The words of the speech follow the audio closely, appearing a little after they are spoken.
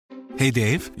Hey,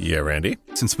 Dave. Yeah, Randy?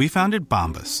 Since we founded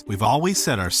Bombas, we've always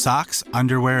said our socks,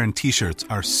 underwear, and T-shirts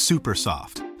are super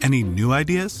soft. Any new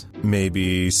ideas?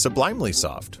 Maybe sublimely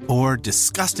soft. Or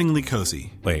disgustingly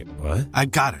cozy. Wait, what? I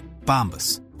got it.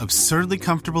 Bombas. Absurdly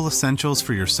comfortable essentials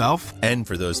for yourself and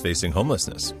for those facing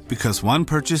homelessness. Because one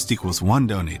purchased equals one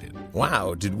donated.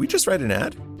 Wow, did we just write an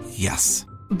ad? Yes.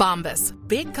 Bombas.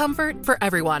 Big comfort for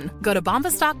everyone. Go to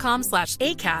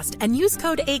bombas.com/ACAST and use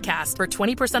code ACAST for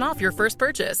 20% off your first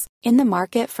purchase. In the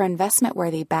market for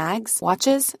investment-worthy bags,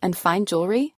 watches, and fine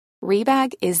jewelry,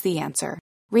 Rebag is the answer.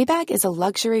 Rebag is a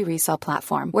luxury resale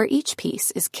platform where each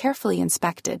piece is carefully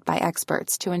inspected by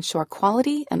experts to ensure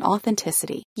quality and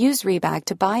authenticity. Use Rebag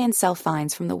to buy and sell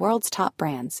finds from the world's top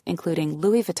brands, including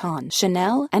Louis Vuitton,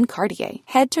 Chanel, and Cartier.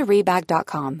 Head to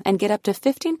Rebag.com and get up to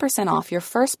 15% off your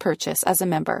first purchase as a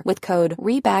member with code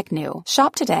REBAGNEW.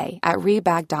 Shop today at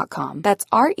Rebag.com. That's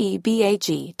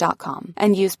REBAG.com.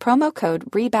 And use promo code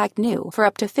REBAGNEW for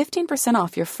up to 15%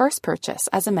 off your first purchase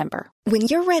as a member. When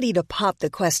you're ready to pop the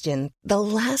question, the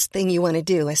last thing you want to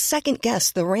do is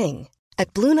second-guess the ring.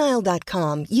 At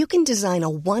BlueNile.com, you can design a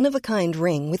one-of-a-kind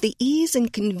ring with the ease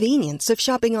and convenience of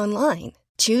shopping online.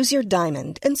 Choose your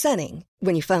diamond and setting.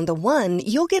 When you find the one,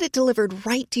 you'll get it delivered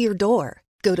right to your door.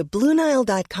 Go to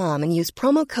BlueNile.com and use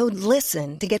promo code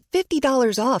LISTEN to get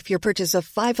 $50 off your purchase of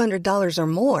 $500 or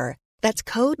more. That's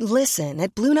code LISTEN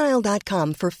at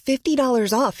BlueNile.com for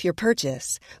 $50 off your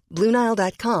purchase.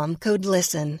 BlueNile.com, code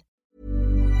LISTEN.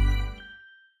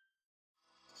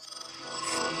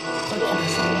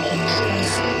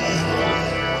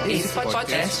 Esse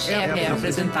podcast é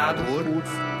apresentado por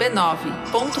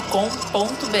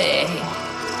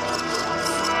b9.com.br.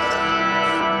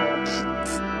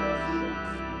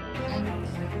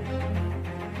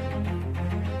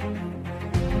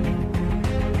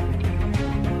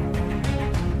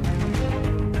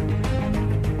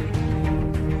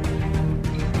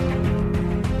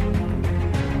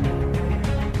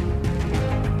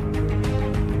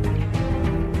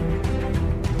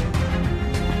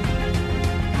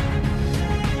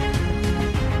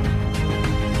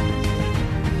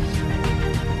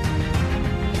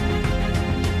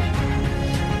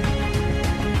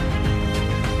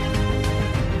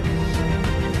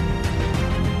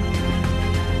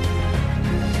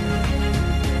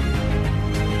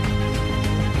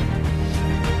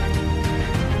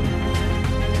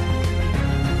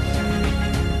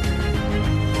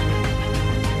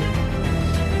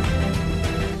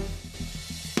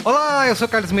 Olá, eu sou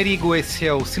Carlos Merigo, esse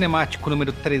é o Cinemático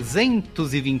número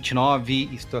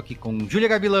 329, estou aqui com Júlia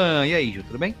Gavilã. E aí, Ju,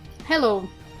 tudo bem? Hello,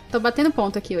 tô batendo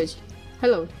ponto aqui hoje.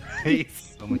 Hello.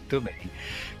 Isso, muito bem.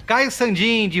 Caio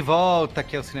Sandin, de volta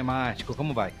aqui ao Cinemático,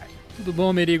 como vai, Caio? Tudo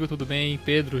bom, Merigo, tudo bem?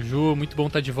 Pedro, Ju, muito bom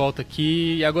estar de volta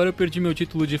aqui. E agora eu perdi meu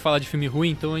título de falar de filme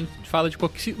ruim, então a gente fala de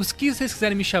qualquer... Os que vocês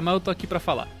quiserem me chamar, eu tô aqui pra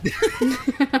falar.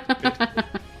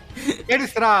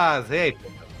 Eles trazem, e aí,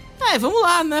 Pedro? Vamos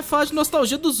lá, né? Falar de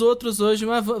nostalgia dos outros hoje,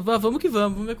 mas vamos que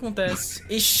vamos ver o que acontece.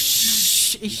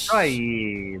 Isso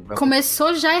aí. Vamos.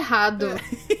 Começou já errado.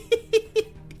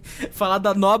 Falar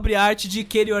da nobre arte de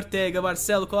Kenny Ortega.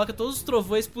 Marcelo, coloca todos os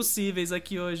trovões possíveis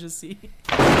aqui hoje, assim.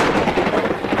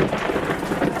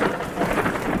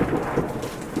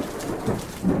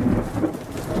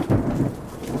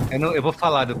 Eu vou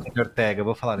falar do Kenny Ortega,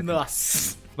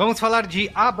 Nossa. Vamos falar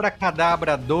de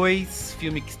Abracadabra 2,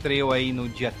 filme que estreou aí no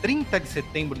dia 30 de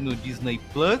setembro no Disney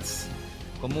Plus.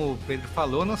 Como o Pedro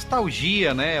falou,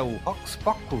 nostalgia, né? O Hocus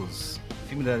Pocus,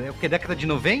 filme da década de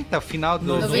 90, final do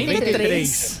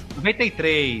 93.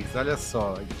 93, olha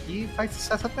só, que faz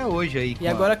sucesso até hoje aí. E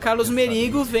agora Carlos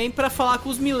Merigo vem pra falar com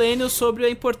os millennials sobre a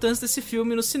importância desse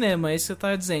filme no cinema, é isso que você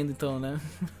tá dizendo então, né?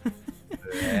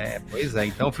 Pois é,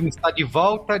 então o filme está de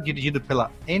volta, dirigido pela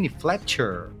Anne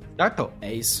Fletcher. Certo?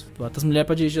 É isso. Bota as mulheres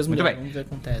pra dirigir as mulheres. Muito bem. Vamos ver o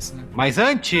que acontece, né? Mas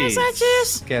antes,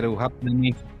 quero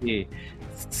rapidamente que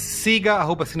siga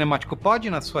 @cinemáticopod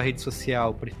na sua rede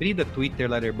social preferida, Twitter,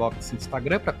 Letterboxd,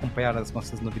 Instagram, para acompanhar as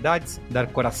nossas novidades, dar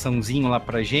coraçãozinho lá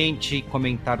pra gente,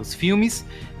 comentar os filmes.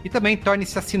 E também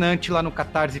torne-se assinante lá no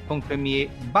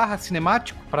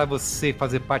catarse.me/cinemático para você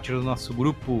fazer parte do nosso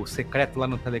grupo secreto lá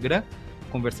no Telegram,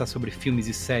 conversar sobre filmes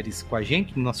e séries com a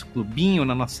gente, no nosso clubinho,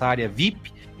 na nossa área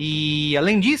VIP. E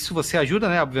além disso, você ajuda,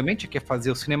 né, obviamente, a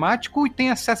fazer o Cinemático e tem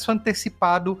acesso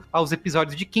antecipado aos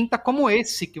episódios de quinta, como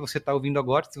esse que você está ouvindo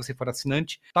agora, se você for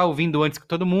assinante, está ouvindo antes que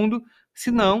todo mundo,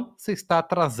 se não, você está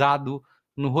atrasado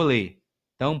no rolê.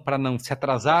 Então, para não se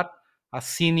atrasar,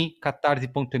 assine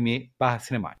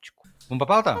catarse.me/cinemático. Vamos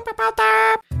pra pauta?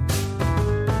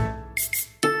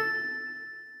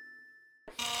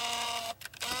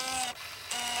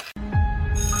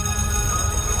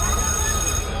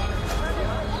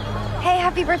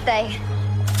 happy birthday.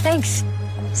 Thanks.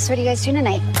 So what are you guys doing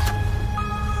tonight?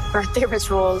 Birthday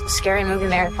ritual, scary movie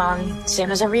marathon,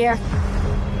 same as every year.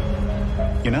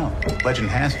 You know, legend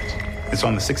has it. It's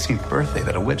on the 16th birthday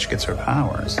that a witch gets her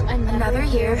powers. Another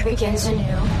year begins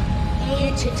anew.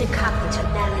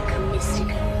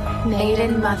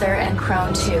 Maiden, Mother, and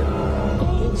Crone too.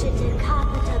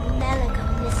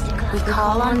 We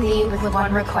call on thee with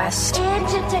one request.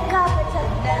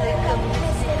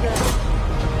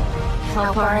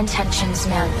 Help our intentions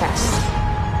manifest.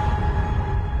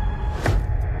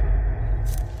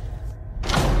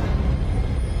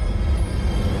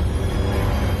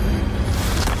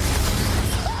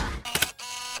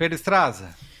 Pedro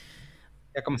Estraza,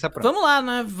 quer começar por Vamos lá,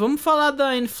 né? Vamos falar da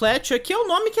Anne Fletcher, que é um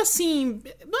nome que, assim,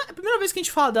 não é a primeira vez que a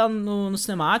gente fala dela no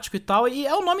cinemático e tal, e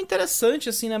é um nome interessante,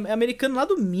 assim, né? É americano lá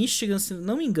do Michigan, se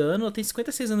não me engano, ela tem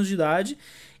 56 anos de idade.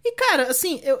 E, cara,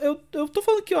 assim, eu tô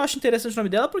falando que eu acho interessante o nome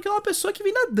dela porque ela é uma pessoa que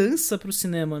vem da dança pro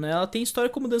cinema, né? Ela tem história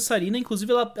como dançarina,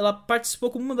 inclusive ela participou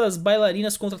como uma das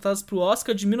bailarinas contratadas pro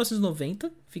Oscar de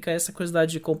 1990. Fica essa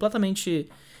curiosidade completamente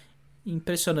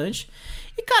impressionante.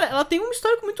 E, cara, ela tem uma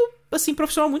história muito, assim,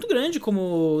 profissional muito grande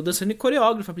como dançarina e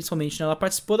coreógrafa, principalmente, né? Ela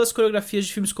participou das coreografias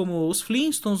de filmes como Os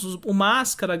Flintstones, O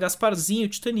Máscara, Gasparzinho,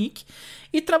 Titanic,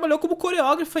 e trabalhou como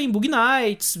coreógrafa em Boogie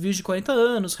Nights, Virgem de 40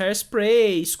 Anos,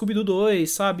 Hairspray, Scooby-Doo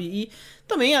 2, sabe? E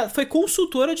também foi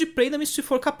consultora de Prenda-me se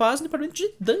for capaz no departamento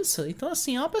de dança. Então,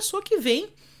 assim, é uma pessoa que vem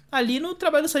ali no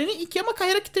trabalho dançarina e que é uma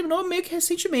carreira que terminou meio que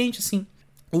recentemente, assim.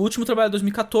 O último trabalho é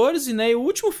 2014, né? E o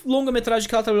último longa-metragem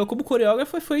que ela trabalhou como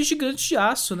coreógrafa foi Gigante de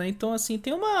Aço, né? Então, assim,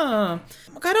 tem uma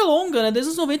carreira longa, né?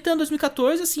 Desde os 90 até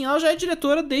 2014, assim, ela já é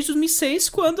diretora desde 2006,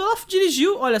 quando ela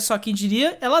dirigiu, olha só, quem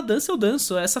diria, Ela Dança, Eu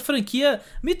Danço, essa franquia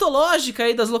mitológica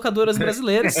aí das locadoras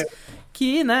brasileiras,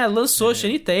 que, né, lançou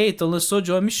Channing Tatum, lançou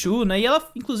Joe Michu, né? E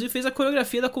ela, inclusive, fez a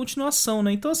coreografia da continuação,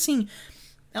 né? Então, assim,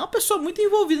 é uma pessoa muito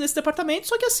envolvida nesse departamento,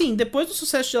 só que, assim, depois do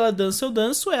sucesso de Ela Dança, Eu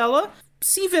Danço, ela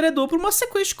se enveredou por uma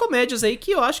sequência de comédias aí que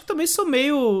eu acho que também são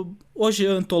meio hoje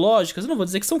antológicas. Eu não vou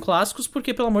dizer que são clássicos,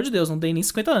 porque, pelo amor de Deus, não tem nem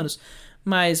 50 anos.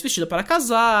 Mas Vestida para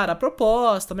Casar, A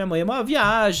Proposta, Minha Mãe é uma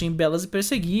Viagem, Belas e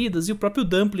Perseguidas e o próprio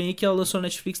Dumpling aí que ela lançou na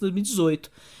Netflix em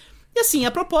 2018. E assim, A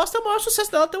Proposta é o maior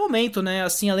sucesso dela até o momento, né?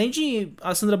 Assim, além de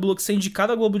a Sandra Bullock ser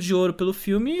indicada ao Globo de Ouro pelo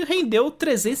filme, rendeu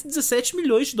 317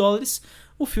 milhões de dólares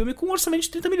o filme com um orçamento de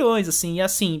 30 milhões, assim. E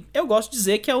assim, eu gosto de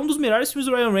dizer que é um dos melhores filmes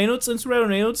do Ryan Reynolds antes do Ryan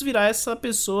Reynolds virar essa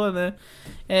pessoa, né?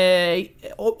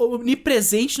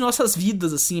 Onipresente em nossas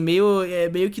vidas, assim.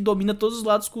 Meio que domina todos os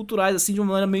lados culturais, assim, de uma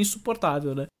maneira meio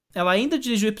insuportável, né? Ela ainda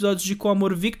dirigiu episódios de Com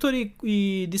Amor Victor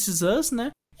e This Is Us,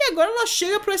 né? E agora ela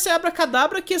chega pra esse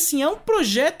Abracadabra que, assim, é um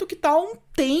projeto que tá há um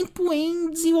tempo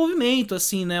em desenvolvimento,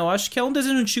 assim, né? Eu acho que é um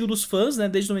desenho antigo dos fãs, né?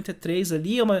 Desde 93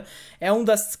 ali. É um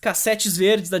das cassetes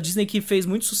verdes da Disney que fez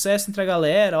muito sucesso entre a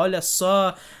galera. Olha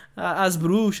só, as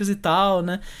bruxas e tal,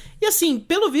 né? E assim,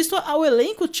 pelo visto, o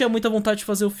elenco tinha muita vontade de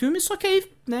fazer o filme, só que aí,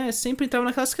 né, sempre entrava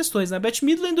naquelas questões, né? Bette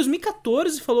Midler, em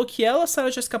 2014, falou que ela,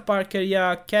 Sarah Jessica Parker e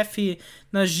a Kathy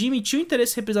Najimy tinham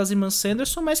interesse em reprisar as irmãs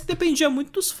Sanderson, mas que dependia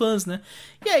muito dos fãs, né?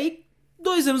 E aí,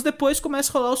 2 anos depois,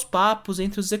 começa a rolar os papos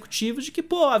entre os executivos de que,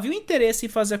 pô, havia um interesse em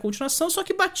fazer a continuação, só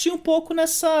que batia um pouco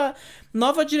nessa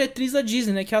nova diretriz da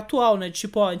Disney, né, que é a atual, né,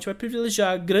 tipo, ó, a gente vai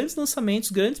privilegiar grandes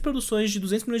lançamentos, grandes produções de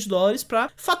 200 milhões de dólares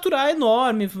pra faturar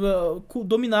enorme,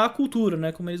 dominar a cultura,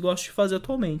 né, como eles gostam de fazer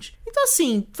atualmente. Então,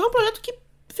 assim, foi um projeto que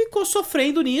ficou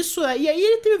sofrendo nisso, e aí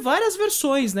ele teve várias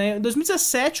versões, né, em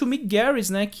 2017 o Mick Garris,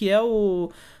 né, que é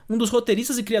um dos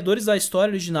roteiristas e criadores da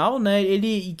história original, né?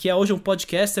 Ele, que é hoje um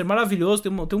podcaster maravilhoso,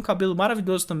 tem um cabelo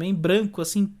maravilhoso também, branco,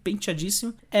 assim,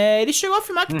 penteadíssimo. Ele chegou a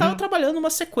afirmar que tava trabalhando uma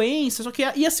sequência, só que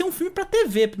ia ser um filme pra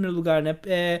TV, em primeiro lugar, né?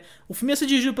 O filme ia ser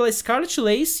dirigido pela Scarlett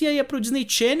Lacey e ia pro Disney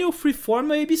Channel,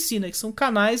 Freeform e ABC, né? Que são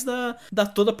canais da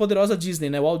toda poderosa Disney,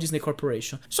 né? Walt Disney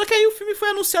Corporation. Só que aí o filme foi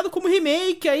anunciado como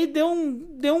remake, aí deu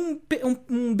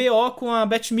um BO com a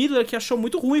Bette Midler, que achou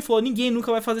muito ruim, falou, ninguém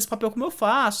nunca vai fazer esse papel como eu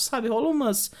faço, sabe? Rolou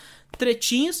umas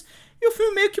tretinhas e o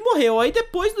filme meio que morreu. Aí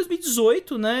depois, em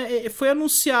 2018, né, foi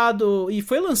anunciado e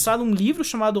foi lançado um livro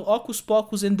chamado Hocus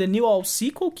Pocus and the New All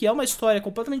Sequel, que é uma história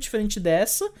completamente diferente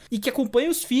dessa e que acompanha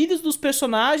os filhos dos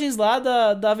personagens lá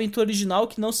da aventura original,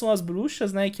 que não são as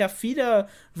bruxas, né, e que a filha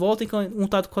volta em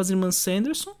contato com as irmãs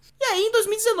Sanderson. E aí, em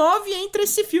 2019, entra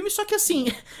esse filme, só que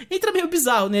assim, entra meio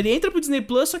bizarro, né? Ele entra pro Disney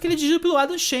Plus, só que ele é dirigido pelo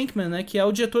Adam Shankman, né? Que é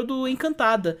o diretor do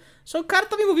Encantada. Só que o cara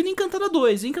tava envolvido em Encantada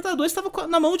 2. E Encantada 2 tava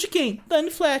na mão de quem? Da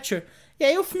Anne Fletcher. E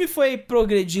aí o filme foi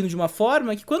progredindo de uma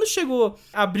forma que quando chegou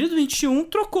abril de 2021,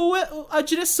 trocou a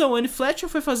direção. A Anne Fletcher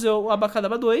foi fazer o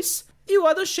Abracadabra 2 e o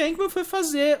Adam Shankman foi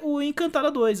fazer o Encantada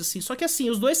 2, assim. Só que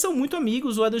assim, os dois são muito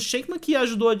amigos. O Adam Shankman que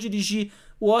ajudou a dirigir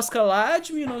o Oscar lá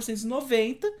de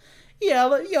 1990. E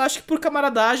eu acho que por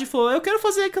camaradagem, falou, eu quero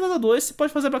fazer Canadá 2, você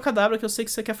pode fazer Abracadabra, que eu sei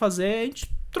que você quer fazer. A gente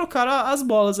trocaram as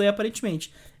bolas aí,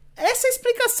 aparentemente. Essa é a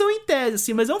explicação em tese,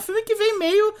 assim, mas é um filme que vem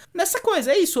meio nessa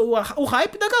coisa. É isso, o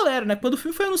hype da galera, né? Quando o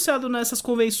filme foi anunciado nessas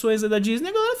convenções aí da Disney,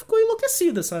 a galera ficou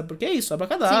enlouquecida, sabe? Porque é isso,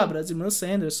 Abracadabra, as irmãs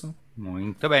Sanderson.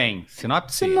 Muito bem.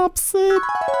 Sinopse.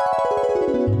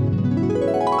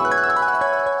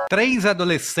 3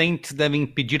 adolescentes devem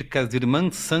impedir que as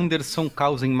irmãs Sanderson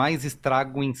causem mais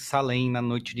estrago em Salem na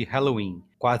noite de Halloween,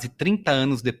 quase 30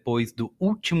 anos depois do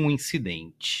último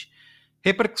incidente.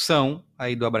 Repercussão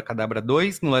aí do Abracadabra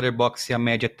 2, no Letterboxd a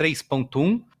média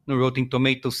 3.1, no Rotten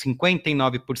Tomatoes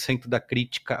 59% da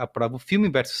crítica aprova o filme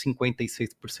versus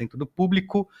 56% do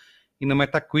público, e no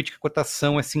Metacritic a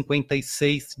cotação é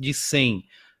 56 de 100.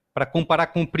 Para comparar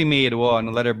com o primeiro,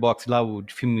 no Letterboxd, lá o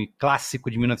filme clássico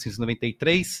de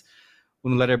 1993,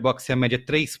 no Letterboxd a média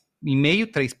 3,5,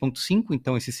 3,5,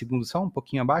 então esse segundo só um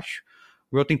pouquinho abaixo.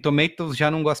 O Rotten Tomatoes já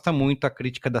não gosta muito, a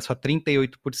crítica dá só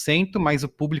 38%, mas o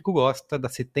público gosta, dá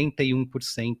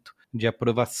 71% de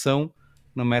aprovação,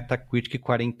 no Metacritic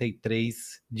 43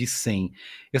 de 100.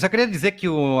 Eu só queria dizer que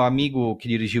o amigo que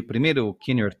dirigiu primeiro, o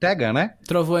Kenny Ortega, né?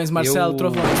 Trovões, Marcelo,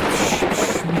 Trovões.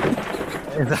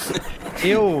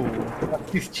 Eu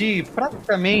assisti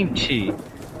praticamente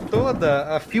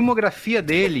toda a filmografia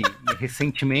dele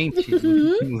recentemente, nos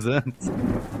últimos anos,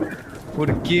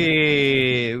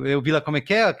 porque eu vi lá como é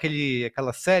que é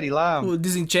aquela série lá. O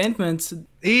Disenchantment.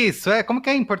 Isso, como que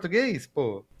é em português,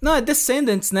 pô? Não, é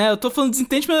Descendants, né? Eu tô falando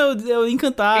Disenchantment, é o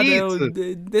Encantado, isso. É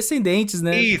o Descendentes,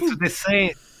 né? Isso,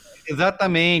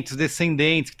 exatamente, os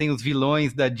Descendentes, que tem os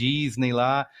vilões da Disney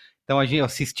lá. Então eu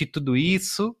assisti tudo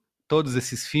isso. Todos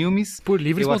esses filmes. Por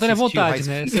livre e espontânea vontade,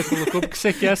 né? Você colocou porque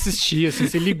você quer assistir, assim,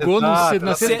 você ligou na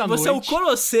sexta-noite. Você é o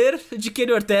conhecer de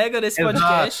Kenny Ortega nesse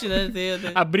podcast, né?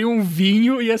 Abriu um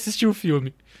vinho e assistiu o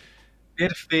filme.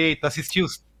 Perfeito, assisti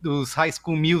os High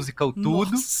School Musical,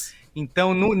 tudo. Nossa.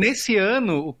 Então, nesse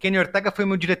ano, o Kenny Ortega foi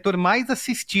meu diretor mais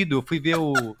assistido. Eu fui ver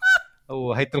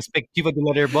a retrospectiva do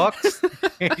Letterboxd,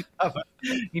 ele tava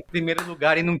em primeiro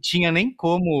lugar e não tinha nem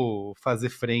como fazer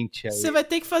frente a ele. Você vai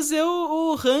ter que fazer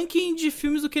o ranking de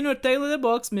filmes do Kenny Ortega no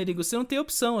Letterboxd, Merigo. Você não tem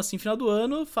opção, assim, final do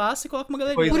ano, faça e coloca uma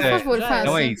galerinha. Por favor, faça.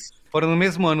 Então é isso. Foram no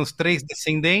mesmo ano os 3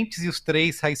 Descendentes e os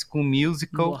 3 High School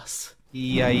Musical. Nossa.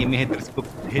 E aí minha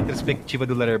retrospectiva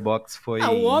do Letterboxd foi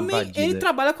o homem, invadida. ele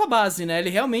trabalha com a base, né? Ele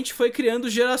realmente foi criando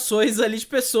gerações ali de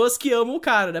pessoas que amam o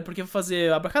cara, né? Porque vai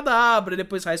fazer Abracadabra,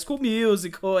 depois High School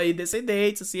Musical, aí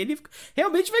Descendentes, assim. Ele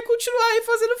realmente vai continuar aí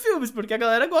fazendo filmes, porque a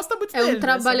galera gosta muito dele. É um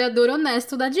trabalhador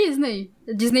honesto da Disney.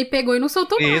 A Disney pegou e não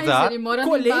soltou mais. Exato. Ele mora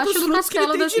colhendo embaixo os do frutos que ele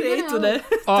castelo tem da direito, Cinderela. né?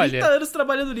 Olha, 30 anos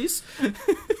trabalhando nisso.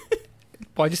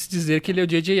 Pode-se dizer que ele é o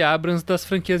J.J. Abrams das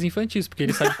franquias infantis, porque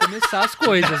ele sabe começar as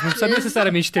coisas, não precisa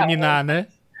necessariamente terminar, né?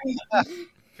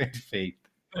 Perfeito.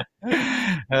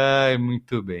 Ai,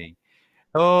 muito bem.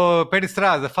 Ô,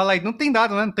 Peristraza, fala aí. Não tem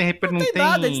dado, né? Não tem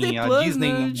nada, é Disney a Plus,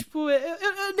 Disney. né? Tipo,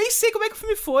 eu nem sei como é que o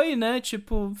filme foi, né?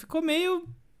 Tipo, ficou meio...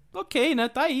 Ok, né?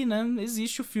 Tá aí, né?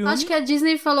 Existe o filme. Acho que a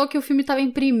Disney falou que o filme tava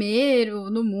em primeiro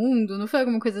no mundo, não foi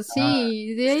alguma coisa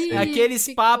assim? E aí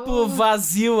aqueles papo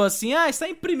vazio assim, está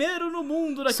em primeiro no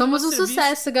mundo. Somos um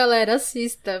sucesso, galera,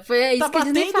 assista. Foi isso que a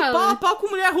Disney fala. Tá batendo pau a pau com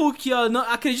Mulher Hulk, ó. Não,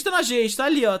 acredita na gente, tá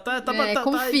ali, ó.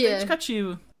 Confia. Tá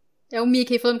indicativo. É o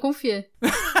Mickey falando confia.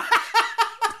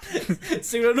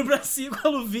 Segurando o bracinho com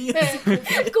a luvinha.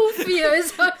 Assim, confia,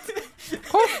 exato.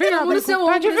 Confia,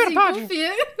 tá de verdade.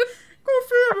 Confia,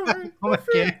 Assim, confia, Como é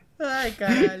que é? Ai,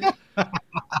 caralho.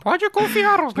 Pode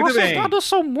confiar, os nossos bem. dados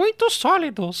são muito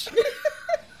sólidos.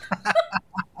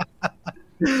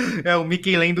 É o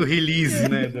Mickey lendo release,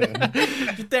 né?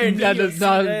 De terninho, assim,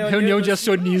 Da né? reunião de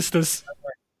acionistas.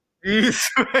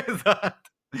 Isso, exato.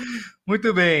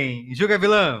 Muito bem. Juga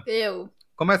Vilã, Eu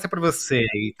começa por você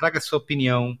e traga sua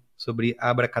opinião sobre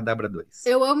Abracadabra 2.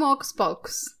 amo Hocus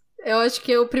Pocus. Eu acho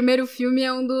que o primeiro filme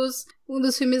é um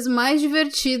dos filmes mais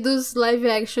divertidos live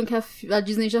action que a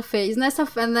Disney já fez.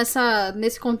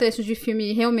 Nesse contexto de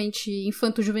filme realmente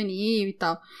infanto-juvenil e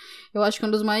tal. Eu acho que é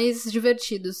um dos mais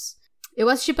divertidos. Eu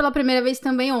assisti pela primeira vez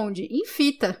também onde? Em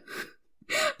fita.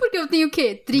 Porque eu tenho o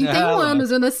quê? 31 anos.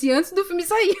 Eu nasci antes do filme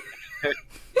sair.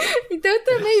 Então eu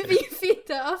também vi em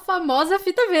fita. A famosa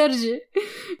fita verde.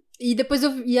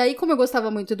 E aí, como eu gostava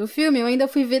muito do filme, eu ainda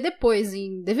fui ver depois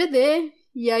em DVD.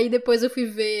 E aí depois eu fui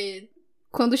ver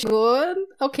quando chegou,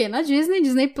 na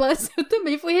Disney Plus, eu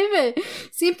também fui rever.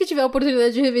 Sempre que tiver a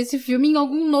oportunidade de rever esse filme em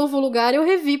algum novo lugar, eu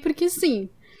revi, porque sim,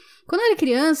 Quando eu era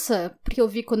criança, porque eu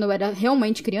vi quando eu era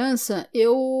realmente criança,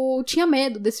 eu tinha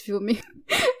medo desse filme.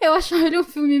 Eu achava ele um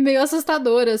filme meio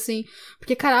assustador, assim.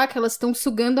 Porque, caraca, elas estão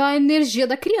sugando a energia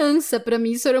da criança. Pra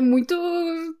mim isso era muito,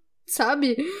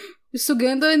 sabe?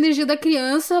 Sugando a energia da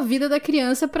criança, a vida da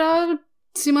criança pra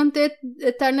se manter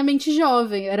eternamente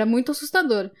jovem. Era muito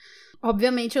assustador.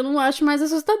 Obviamente eu não acho mais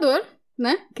assustador,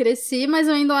 né? Cresci, mas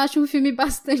eu ainda acho um filme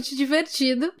bastante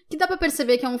divertido. Que dá pra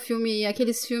perceber que é um filme,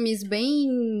 aqueles filmes bem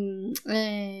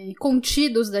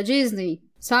contidos da Disney,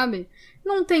 sabe?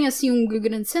 Não tem, assim,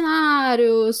 grandes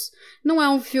cenários, não é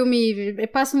um filme...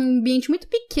 Passa um ambiente muito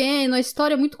pequeno, a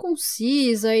história é muito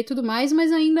concisa e tudo mais,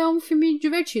 mas ainda é um filme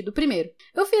divertido. Primeiro,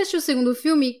 eu fui assistir o segundo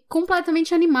filme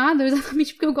completamente animada,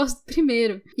 exatamente porque eu gosto do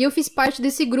primeiro. E eu fiz parte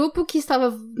desse grupo que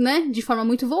estava, né, de forma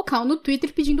muito vocal no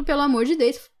Twitter, pedindo, pelo amor de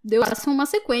Deus, façam uma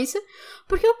sequência,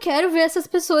 porque eu quero ver essas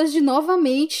pessoas de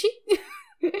novamente...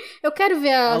 Eu quero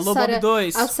ver a Alô, Sarah... Bob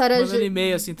 2, a Sarah mandando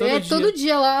e-mail, assim, todo dia. Todo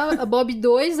dia lá, a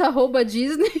Bob2,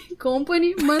 @Disney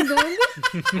Company, mandando...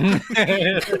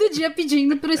 todo dia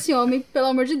pedindo pra esse homem, pelo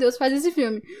amor de Deus, faz esse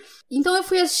filme. Então eu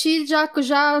fui assistir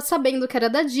já sabendo que era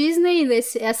da Disney,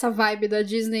 essa vibe da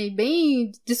Disney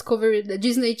bem Discovery, da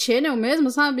Disney Channel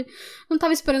mesmo, sabe? Não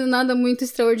tava esperando nada muito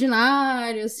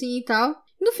extraordinário, assim, e tal.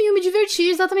 No fim eu me diverti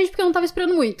exatamente porque eu não tava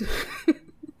esperando muito.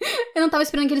 Eu não tava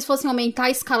esperando que eles fossem aumentar a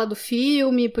escala do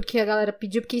filme, porque a galera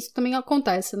pediu, porque isso também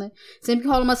acontece, né? Sempre que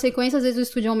rola uma sequência, às vezes o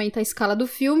estúdio aumenta a escala do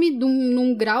filme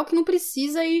num grau que não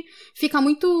precisa e fica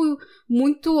muito,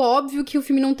 muito óbvio que o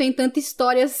filme não tem tanta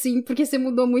história assim, porque você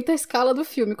mudou muito a escala do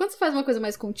filme. Quando você faz uma coisa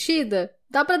mais contida,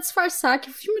 dá pra disfarçar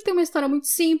que o filme tem uma história muito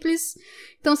simples,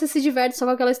 então você se diverte só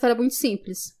com aquela história muito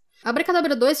simples.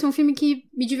 Abracadabra 2 foi um filme que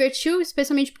me divertiu,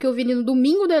 especialmente porque eu vi ele no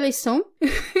domingo da eleição.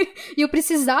 E eu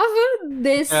precisava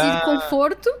desse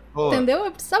conforto, entendeu?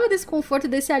 Eu precisava desse conforto e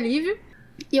desse alívio.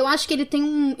 E eu acho que ele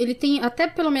tem até,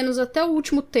 pelo menos, até o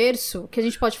último terço, que a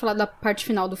gente pode falar da parte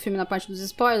final do filme, na parte dos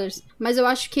spoilers, mas eu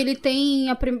acho que ele tem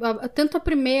tanto o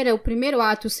primeiro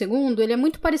ato e o segundo, ele é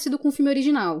muito parecido com o filme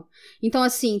original. Então,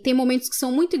 assim, tem momentos que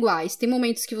são muito iguais, tem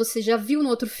momentos que você já viu no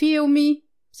outro filme...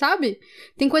 Sabe?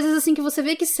 Tem coisas assim que você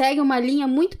vê que seguem uma linha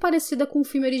muito parecida com o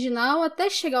filme original até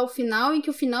chegar ao final, em que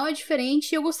o final é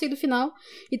diferente e eu gostei do final.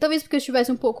 E talvez porque eu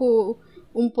estivesse um pouco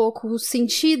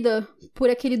sentida por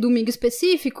aquele domingo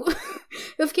específico,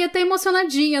 eu fiquei até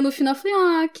emocionadinha no final.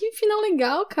 Falei, que final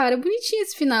legal, cara. Bonitinho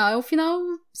esse final. É um final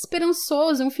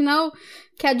esperançoso, é um final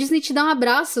que a Disney te dá um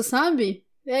abraço, sabe?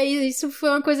 Isso foi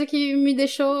uma coisa que me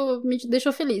deixou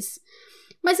feliz.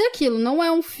 Mas é aquilo, não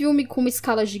é um filme com uma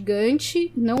escala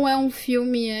gigante, não é um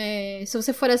filme... Se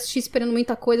você for assistir esperando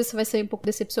muita coisa, você vai sair um pouco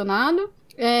decepcionado.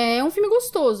 É um filme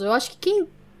gostoso. Eu acho que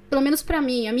pelo menos pra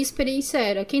mim, a minha experiência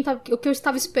era... o que eu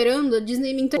estava esperando, a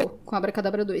Disney me entregou com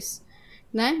Abracadabra 2.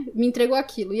 Né? Me entregou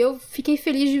aquilo. E eu fiquei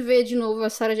feliz de ver de novo a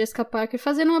Sarah Jessica Parker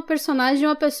fazendo uma personagem de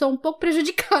uma pessoa um pouco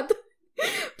prejudicada.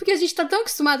 Porque a gente tá tão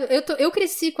acostumado... Eu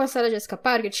cresci com a Sarah Jessica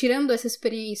Parker, tirando essa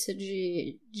experiência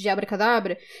de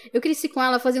Abracadabra, eu cresci com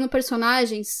ela fazendo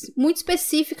personagens muito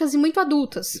específicas e muito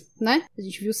adultas, né? A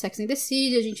gente viu Sex and the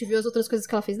City, a gente viu as outras coisas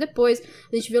que ela fez depois,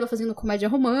 a gente viu ela fazendo comédia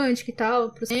romântica e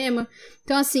tal, pro cinema.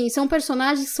 Então, assim, são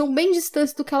personagens que são bem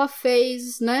distantes do que ela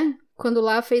fez, né? Quando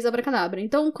lá fez Abracadabra.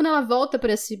 Então, quando ela volta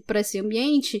pra esse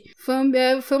ambiente,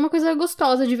 foi uma coisa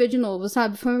gostosa de ver de novo,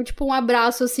 sabe? Foi tipo um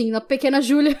abraço, assim, na pequena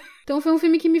Júlia. Então foi um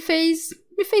filme que me fez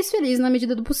feliz na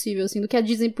medida do possível, assim, do que a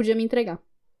Disney podia me entregar.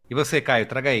 E você, Caio,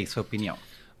 traga aí sua opinião.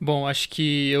 Bom, acho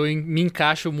que eu me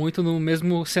encaixo muito no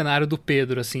mesmo cenário do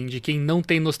Pedro, assim, de quem não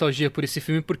tem nostalgia por esse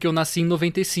filme, porque eu nasci em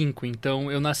 95,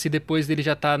 então eu nasci depois dele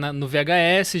já tá no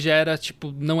VHS, já era,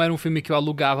 tipo, não era um filme que eu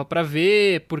alugava pra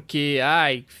ver, porque,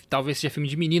 talvez seja filme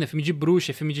de menina, filme de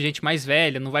bruxa, filme de gente mais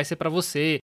velha, não vai ser pra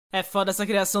você. É foda essa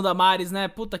criação da Maris, né?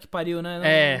 Puta que pariu, né?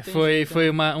 Não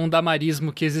foi um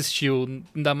damarismo que existiu,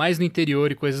 ainda mais no interior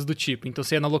e coisas do tipo. Então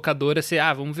você ia na locadora,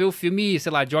 vamos ver o filme,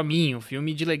 sei lá, de hominho,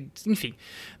 filme de... Enfim,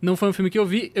 não foi um filme que eu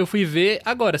vi, eu fui ver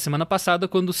agora, semana passada,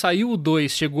 quando saiu o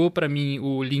 2, chegou pra mim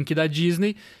o link da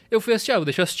Disney, eu fui assistir,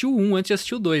 deixa eu assistir o 1 antes de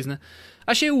assistir o 2, né?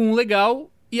 Achei o 1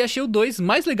 legal... E achei o 2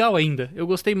 mais legal ainda. Eu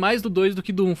gostei mais do 2 do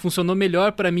que do 1. Funcionou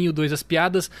melhor pra mim o 2. As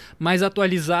piadas mais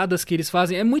atualizadas que eles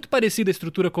fazem. É muito parecida a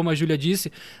estrutura, como a Júlia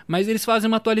disse, mas eles fazem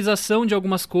uma atualização de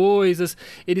algumas coisas.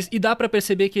 E dá pra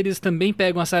perceber que eles também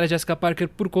pegam a Sarah Jessica Parker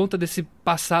por conta desse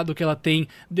passado que ela tem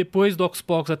depois do Ocus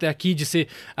Pocus até aqui, de ser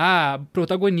a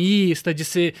protagonista, de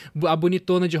ser a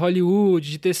bonitona de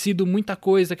Hollywood, de ter sido muita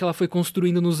coisa que ela foi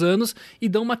construindo nos anos, e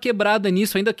dão uma quebrada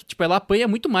nisso, ainda que ela apanha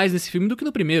muito mais nesse filme do que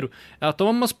no primeiro. Ela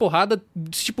toma umas porradas,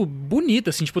 tipo,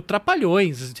 bonitas, assim, tipo,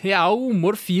 trapalhões, real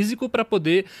humor físico pra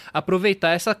poder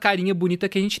aproveitar essa carinha bonita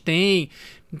que a gente tem.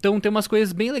 Então tem umas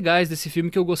coisas bem legais desse filme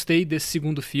que eu gostei desse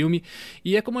segundo filme.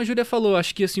 E é como a Júlia falou,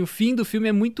 acho que assim, o fim do filme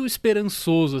é muito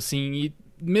esperançoso, assim, e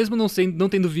mesmo não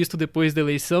tendo visto depois da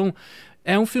eleição,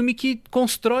 é um filme que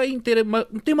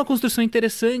tem uma construção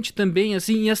interessante também,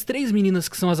 assim, e as 3 meninas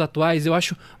que são as atuais, eu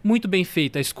acho muito bem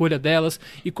feita a escolha delas,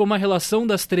 e como a relação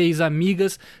das 3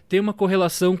 amigas tem uma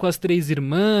correlação com as 3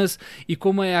 irmãs, e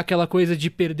como é aquela coisa de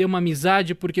perder uma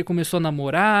amizade porque começou a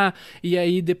namorar, e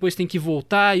aí depois tem que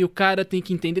voltar, e o cara tem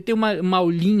que entender, tem uma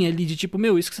aulinha ali de tipo,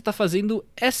 meu, isso que você tá fazendo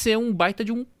é ser um baita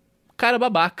de um cara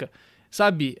babaca.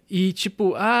 Sabe? E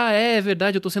tipo, é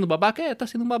verdade, eu tô sendo babaca? Tá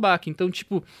sendo um babaca. Então,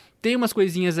 tipo, tem umas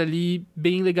coisinhas ali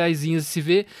bem legaisinhas de se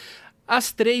ver.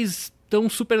 As 3 estão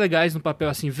super legais no papel,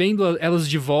 assim, vendo elas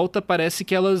de volta, parece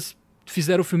que elas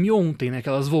fizeram o filme ontem, né? Que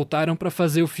elas voltaram pra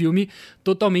fazer o filme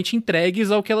totalmente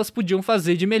entregues ao que elas podiam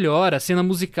fazer de melhor. A cena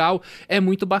musical é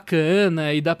muito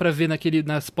bacana e dá pra ver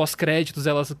nas pós-créditos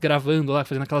elas gravando lá,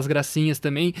 fazendo aquelas gracinhas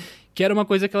também, que era uma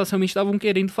coisa que elas realmente estavam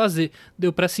querendo fazer.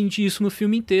 Deu pra sentir isso no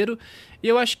filme inteiro. E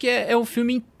eu acho que é um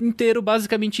filme inteiro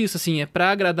basicamente isso, assim, é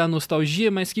pra agradar a nostalgia,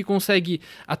 mas que consegue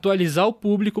atualizar o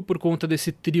público por conta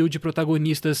desse trio de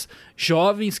protagonistas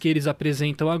jovens que eles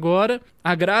apresentam agora.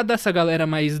 Agrada essa galera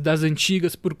mais das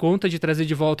antigas por conta de trazer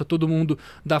de volta todo mundo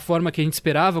da forma que a gente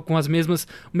esperava, com o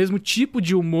mesmo tipo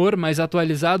de humor, mas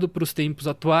atualizado pros tempos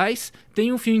atuais.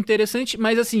 Tem um filme interessante,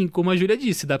 mas assim, como a Júlia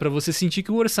disse, dá pra você sentir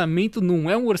que o orçamento não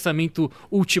é um orçamento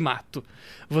ultimato.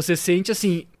 Você sente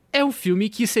assim, é um filme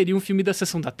que seria um filme da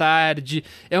Sessão da Tarde,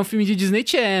 é um filme de Disney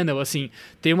Channel, assim,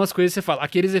 tem umas coisas que você fala,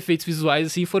 aqueles efeitos visuais,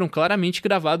 assim, foram claramente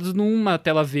gravados numa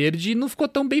tela verde e não ficou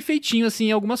tão bem feitinho, assim,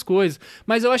 em algumas coisas,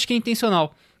 mas eu acho que é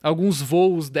intencional, alguns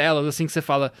voos delas, assim, que você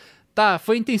fala, tá,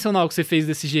 foi intencional que você fez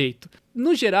desse jeito.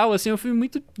 No geral, assim, é um filme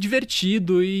muito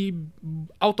divertido e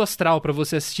alto astral pra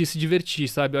você assistir e se divertir,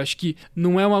 sabe? Eu acho que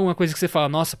não é uma coisa que você fala,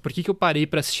 nossa, por que eu parei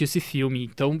pra assistir esse filme?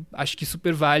 Então, acho que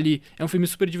super vale, é um filme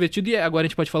super divertido e agora a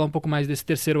gente pode falar um pouco mais desse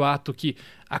terceiro ato que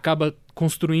acaba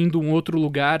construindo um outro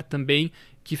lugar também,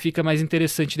 que fica mais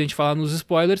interessante de a gente falar nos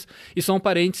spoilers. E só um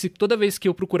parêntese, toda vez que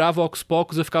eu procurava Ocus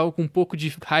Pocus, eu ficava com um pouco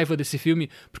de raiva desse filme,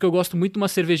 porque eu gosto muito de uma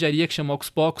cervejaria que chama Ocus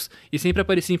Pocus, e sempre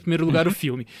aparecia em primeiro lugar o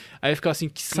filme. Aí eu ficava assim,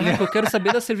 que saco, eu quero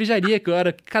saber da cervejaria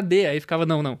agora, cadê? Aí ficava,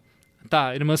 não.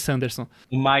 Tá, Irmã Sanderson.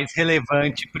 O mais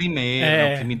relevante primeiro,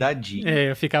 é o filme da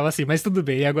Disney. Eu ficava assim, mas tudo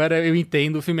bem, agora eu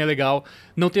entendo, o filme é legal.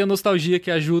 Não tem a nostalgia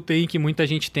que a Ju tem, que muita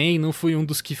gente tem, não fui um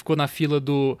dos que ficou na fila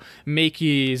do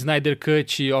Make Snyder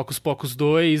Cut Ocus Pocus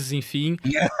 2, enfim.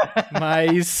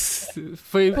 Mas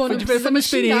foi uma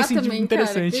experiência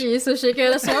interessante. Cara, que isso, eu achei que eu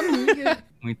era sua amiga.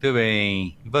 Muito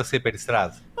bem. E você,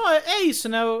 Peristrazo? É isso,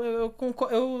 né?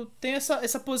 Eu tenho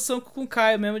essa posição com o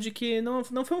Caio mesmo, de que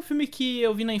não foi um filme que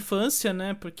eu vi na infância,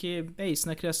 né? Porque é isso,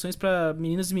 né? Criações pra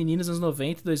meninos e meninas nos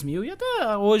 90, 2000 e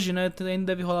até hoje, né? Ainda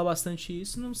deve rolar bastante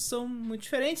isso. Não são muito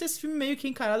diferentes. Esse filme meio que é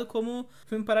encarado como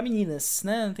filme para meninas,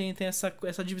 né? Tem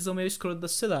essa divisão meio escrota da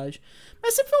sociedade.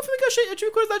 Mas sempre foi um filme que eu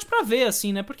tive curiosidade pra ver,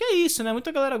 assim, né? Porque é isso, né?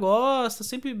 Muita galera gosta,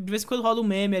 sempre de vez em quando rola um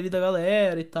meme ali da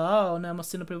galera e tal, né? Uma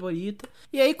cena favorita.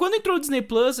 E aí, quando entrou o Disney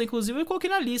Plus, inclusive, eu coloquei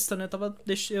na lista, né?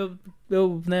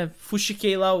 Eu né,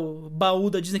 fuxiquei lá o baú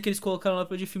da Disney que eles colocaram lá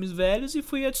de filmes velhos e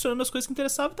fui adicionando as coisas que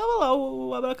interessavam e tava lá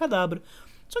o Abracadabra.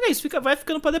 Só que é isso, vai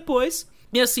ficando pra depois.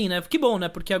 E assim, né? Que bom, né?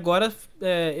 Porque agora,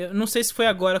 eu não sei se foi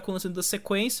agora com o lançamento da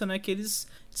sequência, né? Que eles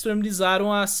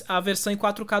disponibilizaram a versão em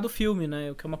 4K do filme,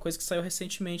 né? Que é uma coisa que saiu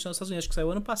recentemente nos Estados Unidos. Acho que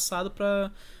saiu ano passado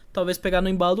pra talvez pegar no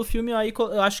embalo do filme. Aí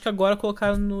eu acho que agora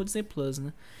colocaram no Disney Plus,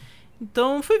 né?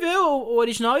 Então fui ver o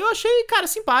original e eu achei, cara,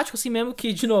 simpático, assim mesmo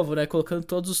que, de novo, né, colocando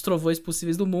todos os trovões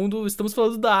possíveis do mundo, estamos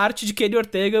falando da arte de Kenny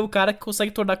Ortega, o cara que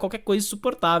consegue tornar qualquer coisa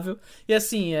insuportável. E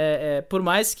assim, por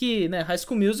mais que, né, High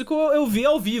School Musical eu vi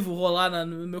ao vivo rolar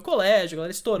no meu colégio, a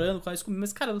galera estourando com High School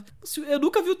Musical, mas, cara, eu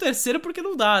nunca vi o terceiro porque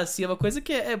não dá, assim, é uma coisa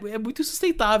que é muito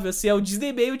insustentável, assim, é o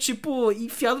Disney meio, tipo,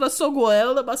 enfiado na sua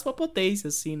goela da máxima potência,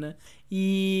 assim, né.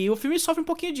 E o filme sofre um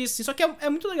pouquinho disso, assim, só que é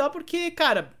muito legal porque,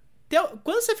 cara...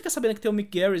 Quando você fica sabendo que tem o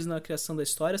Mick Garris na criação da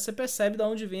história, você percebe de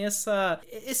onde vem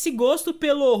esse gosto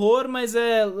pelo horror, mas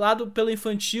é lado pelo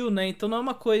infantil, né? Então não é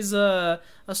uma coisa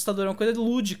assustadora, é uma coisa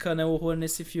lúdica, né? O horror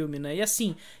nesse filme, né? E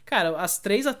assim, cara, as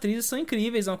 3 atrizes são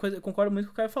incríveis, é uma coisa, eu concordo muito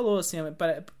com o que o Caio falou, assim,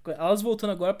 elas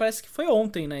voltando agora parece que foi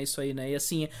ontem, né? Isso aí, né? E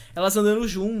assim, elas andando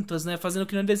juntas, né? Fazendo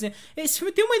que não desenho. Esse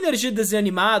filme tem uma energia de desenho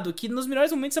animado que nos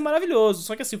melhores momentos é maravilhoso,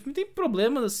 só que assim, o filme tem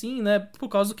problemas, assim, né? Por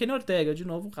causa do Kenny Ortega, de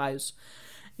novo, raios.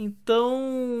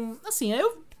 Então, assim,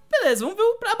 beleza, vamos ver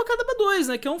o Abracadabra 2,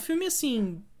 né, que é um filme,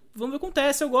 assim, vamos ver o que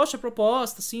acontece, eu gosto da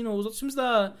proposta, assim, os outros filmes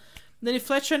Dani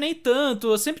Fletcher nem tanto.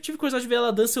 Eu sempre tive curiosidade de ver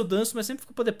ela dança, eu danço, mas sempre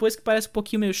fico pra depois, que parece um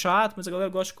pouquinho meio chato, mas a galera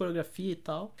gosta de coreografia e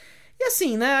tal. E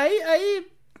assim, né, aí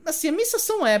assim, a minha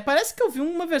sensação parece que eu vi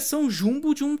uma versão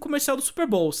jumbo de um comercial do Super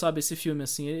Bowl, sabe, esse filme,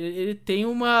 assim. Ele tem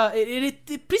uma... Ele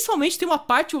principalmente tem uma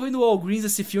parte envolvendo o Walgreens,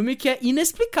 esse filme, que é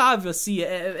inexplicável, assim.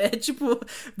 É tipo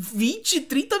 20,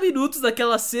 30 minutos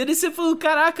daquela cena e você falou,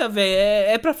 caraca, velho,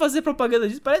 é pra fazer propaganda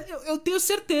disso. Eu tenho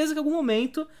certeza que em algum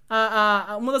momento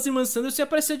uma das irmãs Sanders ia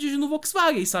aparecer dirigindo no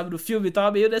Volkswagen, sabe, no filme.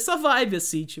 Tava meio dessa vibe,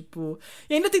 assim, tipo...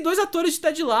 E ainda tem 2 atores de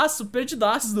Ted Lasso,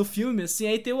 perdidaços do filme, assim.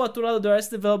 Aí tem o ator lá do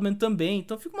Arrested Development também.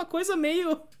 Então fica uma coisa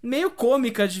meio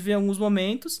cômica de ver em alguns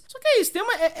momentos. Só que é isso,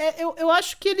 eu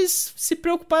acho que eles se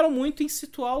preocuparam muito em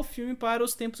situar o filme para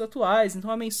os tempos atuais.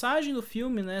 Então a mensagem do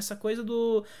filme, né, essa coisa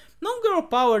do... Não girl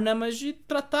power, né, mas de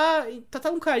tratar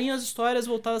com carinho as histórias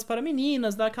voltadas para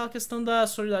meninas, dar aquela questão da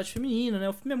sororidade feminina, né?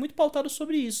 O filme é muito pautado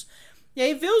sobre isso. E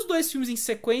aí ver os 2 filmes em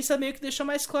sequência meio que deixa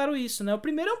mais claro isso, né? O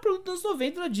primeiro é um produto dos anos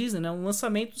 90 da Disney, né? Um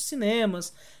lançamento dos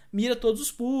cinemas, mira todos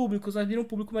os públicos, mas vira um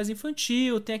público mais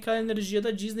infantil, tem aquela energia da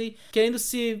Disney querendo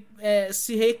se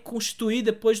reconstituir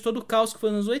depois de todo o caos que foi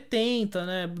nos anos 80,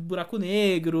 né? Buraco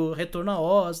Negro, Retorno a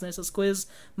Oz, né? Essas coisas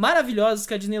maravilhosas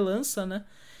que a Disney lança, né?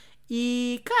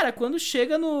 E, cara, quando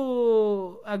chega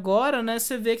agora, né,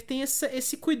 você vê que tem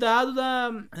esse cuidado da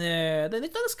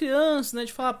identidade das crianças, né,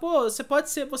 de falar, pô, você pode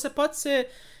ser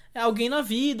alguém na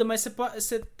vida, mas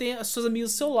você tem as suas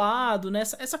amigas do seu lado, né?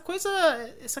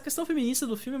 Essa questão feminista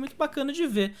do filme é muito bacana de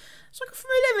ver. Só que o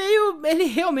filme, ele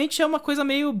realmente é uma coisa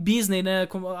meio Disney, né?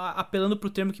 Apelando pro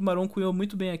termo que Maron cunhou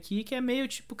muito bem aqui, que é meio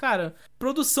tipo, cara,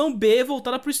 produção B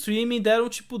voltada pro streaming, deram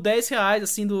tipo R$10,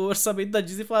 assim, do orçamento da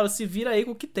Disney e falaram, se vira aí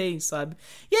com o que tem, sabe?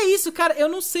 E é isso, cara, eu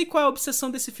não sei qual é a obsessão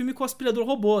desse filme com o aspirador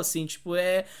robô, assim, tipo,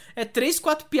 é 3,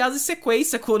 4 piadas em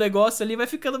sequência com o negócio ali, vai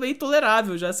ficando meio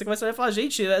intolerável já. Você começa a falar,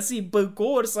 gente, assim,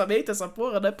 bancou o orçamento essa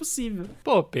porra? Não é possível.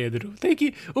 Pô, Pedro,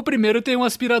 o primeiro tem um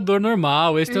aspirador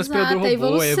normal, esse tem um aspirador robô, é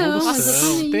evolução.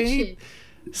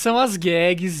 São as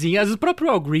gagzinhas. O próprio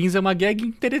Walgreens é uma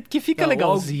gag que fica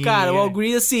legalzinha. Cara, o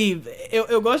Walgreens, assim,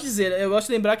 eu gosto de dizer, eu gosto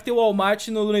de lembrar que tem o Walmart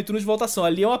no Looney Tunes de Voltação.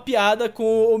 Ali é uma piada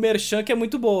com o Merchan que é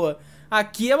muito boa.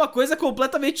 Aqui é uma coisa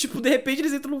completamente, tipo, de repente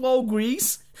eles entram no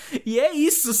Walgreens e é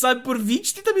isso, sabe? Por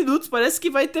 20, 30 minutos, parece que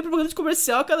vai ter propaganda de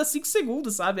comercial a cada 5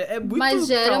 segundos, sabe? É muito mas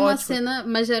já era caótico.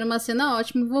 uma cena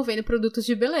ótima envolvendo produtos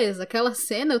de beleza. Aquela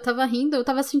cena, eu tava rindo, eu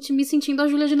tava me sentindo a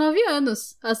Júlia de 9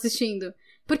 anos assistindo.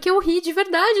 Porque eu ri de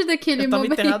verdade daquele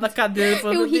momento. Eu tava enterrado na cadeira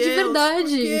falando, eu ri de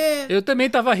verdade. Eu também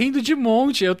tava rindo de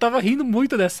monte. Eu tava rindo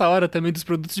muito dessa hora também dos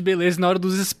produtos de beleza, na hora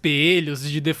dos espelhos,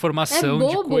 de deformação,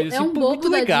 de coisas. É um bobo muito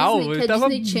da legal. Disney, que é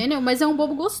Disney Channel, mas é um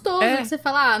bobo gostoso. Que você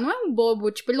fala, não é um bobo.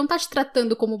 Tipo, ele não tá te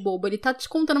tratando como bobo, ele tá te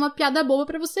contando uma piada boba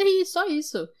pra você rir, só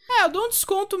isso. Eu dou um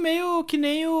desconto meio que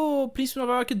nem o Príncipe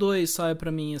Nova York 2, sabe,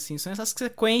 pra mim, assim. São essas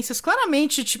sequências,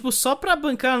 claramente, tipo, só pra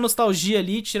bancar a nostalgia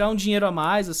ali, tirar um dinheiro a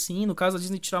mais, assim. No caso da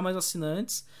Disney, tirar mais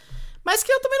assinantes. Mas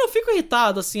que eu também não fico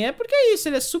irritado, assim, é porque é isso,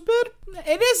 ele é super...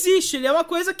 Ele existe, ele é uma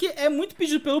coisa que é muito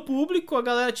pedido pelo público, a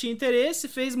galera tinha interesse,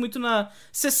 fez muito na...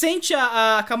 Você sente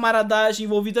a camaradagem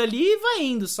envolvida ali e vai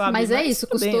indo, sabe? Mas é isso,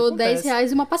 custou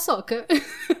R$10 uma paçoca.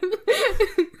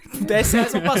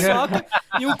 R$10 uma paçoca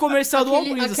e um comercial do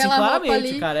Walgreens, assim,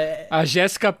 claramente, cara. A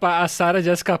Sarah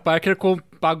Jessica Parker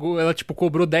pagou, ela, tipo,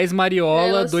 cobrou 10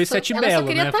 mariola, 2 7 belo, né? Ela só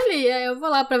queria estar ali, eu vou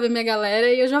lá pra ver minha galera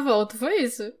e eu já volto, foi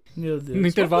isso. Meu Deus. No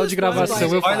intervalo de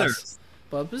gravação eu faço.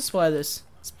 Pode pros spoilers.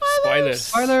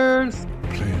 Spoilers. Please,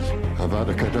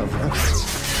 Avada Kedavra.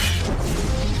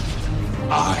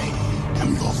 I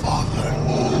am your father.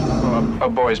 A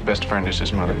boy's best friend is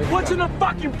his mother. What's in the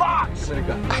fucking box?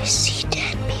 I see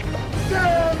dead people.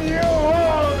 Damn you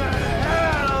all to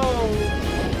hell!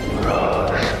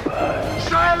 Rosebud.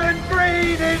 Silent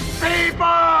breed is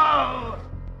people!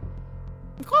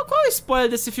 Qual é o spoiler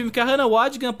desse filme? Que a Hannah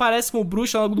Waddingham aparece como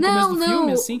bruxa logo no começo do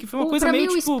filme, assim? Que foi uma coisa meio,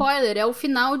 pra mim, tipo... o spoiler é o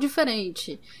final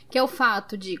diferente. Que é o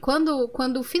fato de,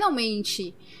 quando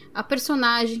finalmente a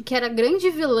personagem que era a grande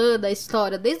vilã da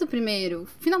história, desde o primeiro,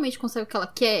 finalmente consegue o que ela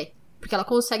quer, porque ela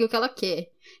consegue o que ela quer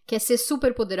é ser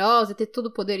super poderosa, ter todo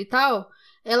o poder e tal...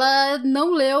 Ela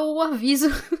não leu o aviso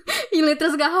em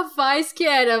letras garrafais que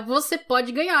era, você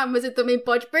pode ganhar, mas você também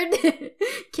pode perder.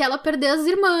 Que ela perder as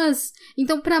irmãs.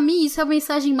 Então, pra mim, isso é a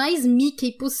mensagem mais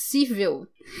Mickey possível.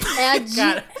 É a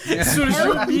Cara,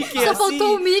 surgiu o Mickey Só assim,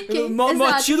 faltou o Mickey.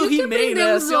 motinho do He-Man,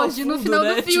 né? Assim, hoje, no final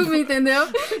do filme, tipo... entendeu?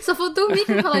 Só faltou o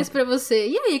Mickey falar isso pra você.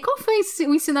 E aí, qual foi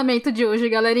o ensinamento de hoje,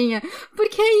 galerinha?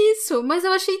 Porque é isso. Mas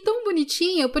eu achei tão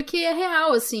bonitinho, porque é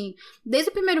real, assim. Desde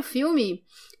o primeiro filme...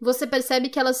 Você percebe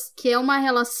que é uma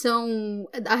relação...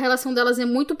 A relação delas é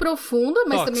muito profunda,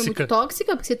 mas tóxica. também muito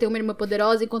tóxica, porque você tem uma irmã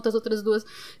poderosa, enquanto as outras duas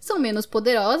são menos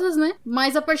poderosas, né?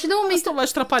 Mas a partir do momento... Elas são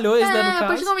mais trapalhões, né, no caso. A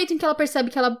partir do momento em que ela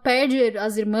percebe que ela perde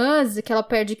as irmãs, que ela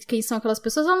perde quem são aquelas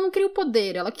pessoas, ela não queria o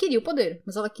poder. Ela queria o poder,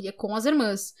 mas ela queria com as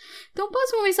irmãs. Então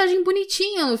passa uma mensagem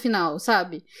bonitinha no final,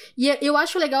 sabe? E eu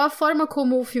acho legal a forma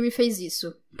como o filme fez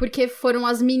isso. Porque foram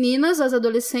as meninas, as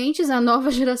adolescentes, a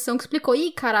nova geração que explicou.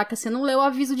 Ih, caraca, você não leu o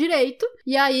aviso direito.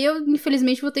 E aí eu,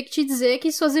 infelizmente, vou ter que te dizer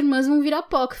que suas irmãs vão virar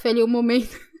apócrifa ali, o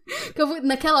momento...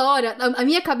 Naquela hora, a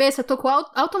minha cabeça tocou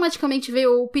automaticamente,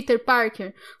 veio o Peter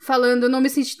Parker falando,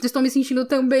 estou me sentindo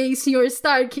também, Sr.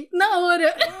 Stark, na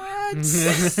hora.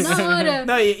 Na hora.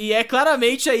 Não, e é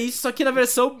claramente aí, só que na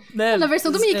versão, né? Na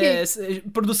versão do Mickey.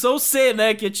 Produção C,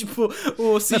 né? Que é tipo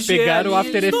o CGI. Pegaram o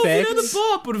After Effects.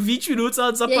 Por 20 minutos ela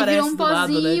E desaparece aí virou um do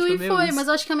lado, né? pozinho Tipo, e foi. isso. Mas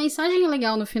eu acho que a mensagem é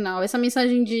legal no final. Essa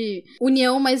mensagem de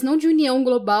união, mas não de união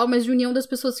global, mas de união das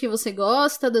pessoas que você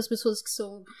gosta, das pessoas que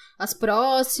são as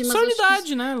próximas.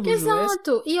 Solidariedade, né, Luju?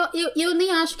 Exato. E eu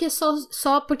nem acho que é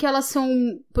só porque elas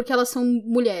são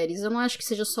mulheres. Eu não acho que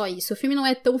seja só isso. O filme não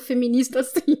é tão feminista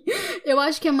assim. Eu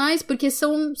acho que é mais porque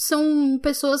são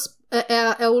pessoas...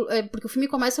 porque o filme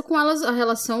começa com elas, a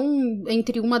relação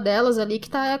entre uma delas ali que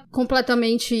tá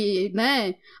completamente,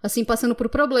 né, assim, passando por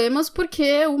problemas,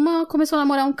 porque uma começou a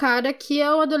namorar um cara que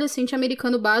é um adolescente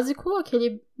americano básico,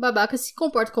 aquele babaca se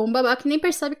comporta como um babaca e nem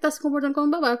percebe que tá se comportando como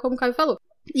um babaca, como o Caio falou.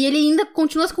 E ele ainda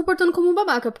continua se comportando como um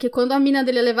babaca, porque quando a mina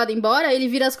dele é levada embora, ele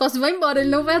vira as costas e vai embora, ele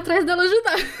não vai atrás dela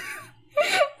ajudar.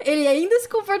 Ele ainda se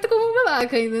comporta como um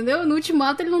babaca, entendeu? No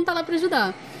ultimato ele não tá lá pra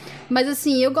ajudar. Mas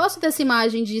assim, eu gosto dessa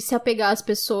imagem de se apegar às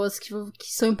pessoas que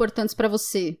são importantes pra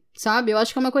você, sabe? Eu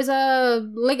acho que é uma coisa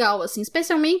legal, assim,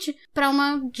 especialmente pra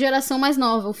uma geração mais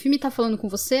nova. O filme tá falando com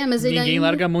você, mas ele Ninguém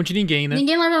larga a mão de ninguém, né?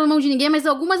 Ninguém larga a mão de ninguém, mas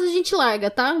algumas a gente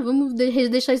larga, tá? Vamos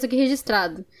deixar isso aqui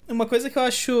registrado. Uma coisa que eu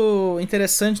acho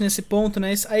interessante nesse ponto,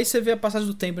 né? Aí você vê a passagem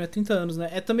do tempo, né? 30 anos, né?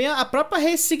 É também a própria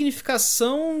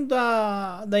ressignificação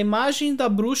da imagem da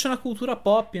bruxa na cultura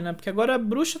pop, né? Porque agora a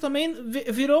bruxa também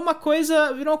virou uma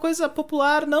coisa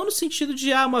popular, não no sentido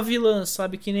de, uma vilã,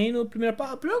 sabe? Que nem no primeiro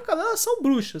caso, elas são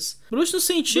bruxas. Bruxas no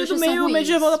sentido Bruxas meio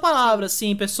medieval da palavra,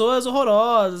 assim. Pessoas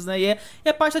horrorosas, né? E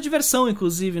é parte da diversão,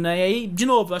 inclusive, né? E aí, de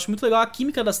novo, eu acho muito legal. A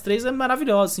química das três é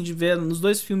maravilhosa, assim, de ver nos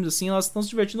dois filmes, assim. Elas estão se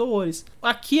divertindo horrores.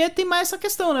 Aqui tem mais essa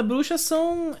questão, né? Bruxas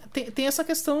são... Tem essa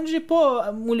questão de,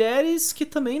 mulheres que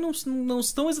também não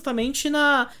estão exatamente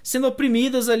sendo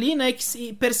oprimidas ali, né?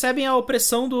 Que percebem a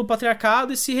opressão do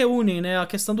patriarcado e se reúnem, né? A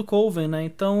questão do Coven, né?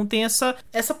 Então tem essa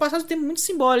passagem tem muito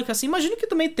simbólica, assim. Imagino que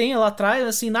também tenha lá atrás,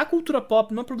 assim, na cultura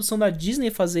pop, numa produção da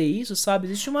Disney fazer isso, sabe?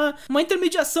 Existe uma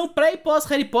intermediação pré e pós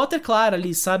Harry Potter clara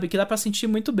ali, sabe? Que dá pra sentir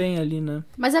muito bem ali, né?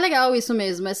 Mas é legal isso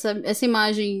mesmo, essa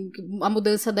imagem, a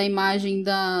mudança da imagem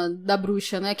da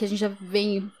bruxa, né? Que a gente já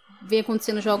vem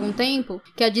acontecendo já há algum tempo,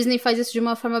 que a Disney faz isso de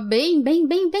uma forma bem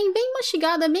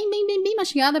mastigada, bem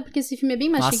mastigada, porque esse filme é bem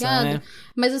mastigado. Nossa, né?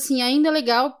 Mas assim, ainda é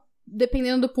legal,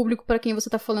 dependendo do público pra quem você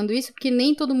tá falando isso, porque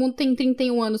nem todo mundo tem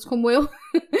 31 anos como eu,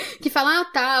 que fala,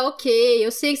 tá, ok,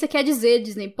 eu sei o que você quer dizer,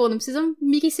 Disney, não precisa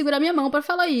Mickey segurar minha mão pra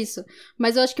falar isso.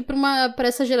 Mas eu acho que pra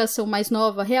essa geração mais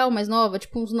nova, mais nova,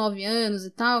 tipo uns 9 anos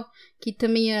e tal, que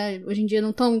também hoje em dia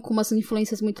não estão com umas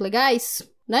influências muito legais,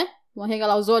 né? Vou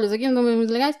arregalar os olhos aqui, não estão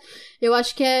muito legais. Eu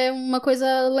acho que é uma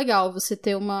coisa legal você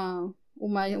ter uma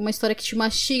história que te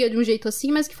mastiga de um jeito assim,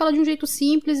 mas que fala de um jeito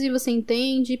simples e você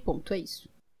entende, ponto, é isso.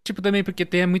 Tipo, também porque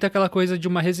tem muito aquela coisa de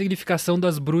uma ressignificação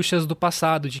das bruxas do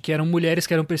passado, de que eram mulheres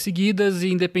que eram perseguidas e,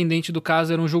 independente do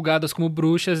caso, eram julgadas como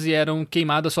bruxas e eram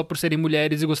queimadas só por serem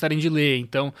mulheres e gostarem de ler.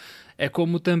 Então, é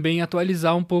como também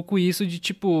atualizar um pouco isso de,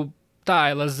 tipo... Tá,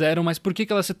 elas eram, mas por que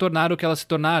elas se tornaram o que elas se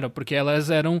tornaram? Porque elas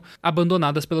eram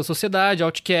abandonadas pela sociedade,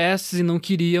 outcasts, e não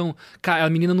queriam... A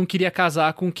menina não queria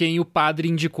casar com quem o padre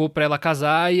indicou pra ela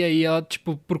casar, e aí ela,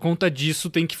 tipo, por conta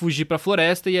disso tem que fugir pra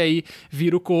floresta, e aí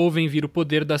vira o Coven, vira o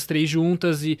poder das três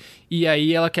juntas, e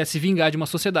aí ela quer se vingar de uma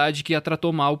sociedade que a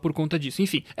tratou mal por conta disso.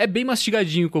 Enfim, é bem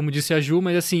mastigadinho, como disse a Ju,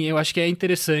 mas assim, eu acho que é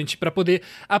interessante pra poder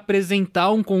apresentar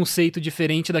um conceito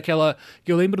diferente daquela...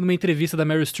 Eu lembro numa entrevista da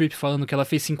Meryl Streep falando que ela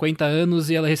fez 50 anos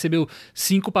e ela recebeu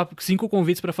 5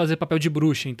 convites pra fazer papel de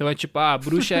bruxa. Então é tipo, a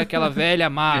bruxa é aquela velha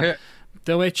má.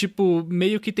 Então é tipo,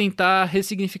 meio que tentar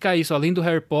ressignificar isso, além do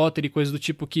Harry Potter e coisas do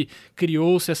tipo que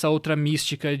criou-se essa outra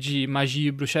mística de magia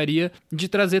e bruxaria, de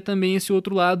trazer também esse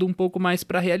outro lado um pouco mais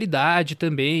pra realidade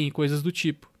também, e coisas do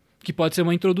tipo. Que pode ser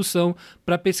uma introdução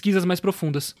pra pesquisas mais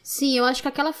profundas. Sim, eu acho que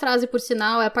aquela frase, por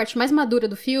sinal, é a parte mais madura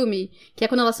do filme, que é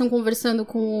quando elas estão conversando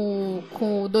com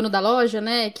o dono da loja,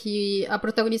 né, que a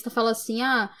protagonista fala assim,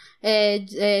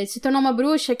 se tornar uma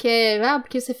bruxa, que é,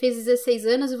 porque você fez 16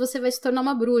 anos e você vai se tornar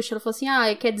uma bruxa. Ela falou assim,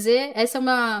 quer dizer, essa é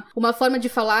uma forma de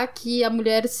falar que a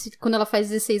mulher, quando ela faz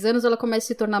 16 anos, ela começa a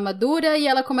se tornar madura e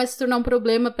ela começa a se tornar um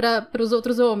problema para os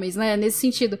outros homens, né, nesse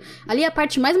sentido. Ali é a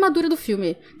parte mais madura do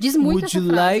filme. Diz muito essa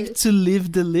frase. To live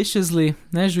deliciously,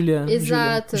 né, Juliana?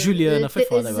 Exato. Juliana, foi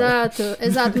foda agora.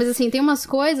 Exato. Mas assim, tem umas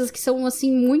coisas que são, assim,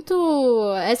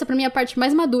 muito... Essa pra mim é a parte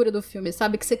mais madura do filme,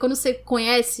 sabe? Que quando você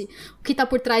conhece o que tá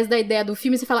por trás da ideia do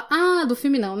filme, você fala, do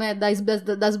filme não, né?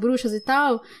 Das bruxas e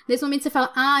tal. Nesse momento você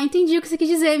fala, entendi o que você quis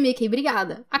dizer, Mickey,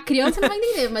 obrigada. A criança não vai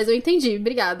entender, mas eu entendi,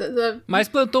 obrigada. Mas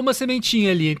plantou uma sementinha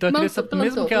ali, então a criança,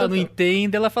 mesmo que ela não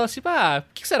entenda, ela fala assim, por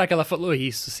que será que ela falou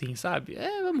isso, assim, sabe?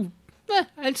 Vamos...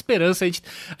 a esperança,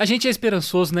 a gente é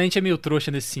esperançoso, né? A gente é meio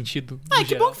trouxa nesse sentido.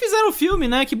 Que bom que fizeram o filme,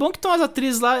 né? Que bom que estão as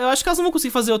atrizes lá. Eu acho que elas não vão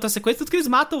conseguir fazer outra sequência, tanto que eles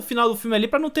matam o final do filme ali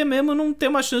pra não ter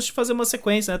uma chance de fazer uma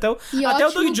sequência. Até o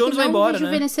Doug Jones vai embora, né? Não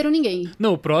rejuvenesceram ninguém.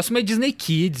 Não, o próximo é Disney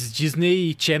Kids,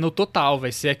 Disney Channel total.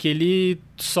 Vai ser aquele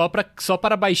só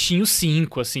para baixinho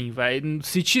 5, assim.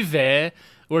 Se tiver...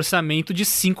 orçamento de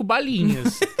 5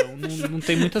 balinhas. Então não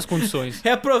tem muitas condições.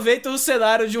 Reaproveita o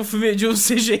cenário de um filme de um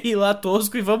CGI lá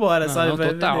tosco e vambora, sabe?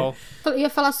 Total. Eu ia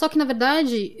falar só que, na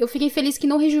verdade, eu fiquei feliz que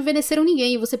não rejuvenesceram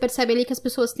ninguém. Você percebe ali que as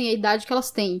pessoas têm a idade que elas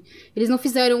têm. Eles não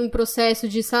fizeram um processo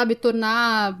de,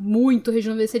 tornar muito,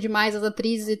 rejuvenescer demais as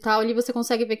atrizes e tal. Ali você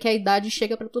consegue ver que a idade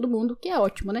chega pra todo mundo, que é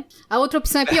ótimo, né? A outra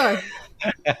opção é pior.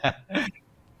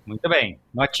 Muito bem.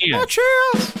 Notinha.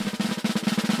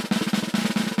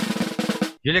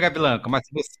 Júlia Gavilã, como é que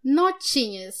você...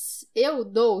 Notinhas. Eu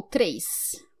dou 3.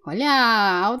 Olha,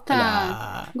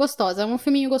 alta. Gostosa. É um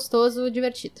filminho gostoso,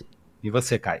 divertido. E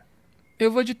você, Caio?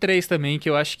 Eu vou de 3 também, que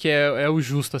eu acho que é o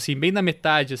justo, assim, bem na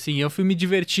metade, assim. É um filme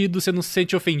divertido, você não se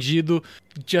sente ofendido.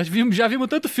 Já vimos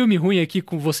tanto filme ruim aqui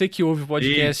com você que ouve o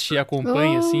podcast e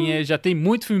acompanha, assim. Já tem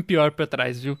muito filme pior pra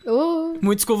trás, viu?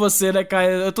 Muitos com você, né, Caio?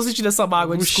 Eu tô sentindo essa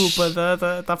mágoa, desculpa,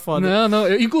 tá foda.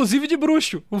 Não, inclusive de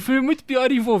bruxo. Um filme muito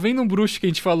pior envolvendo um bruxo que a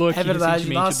gente falou aqui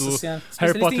recentemente. Nossa senhora.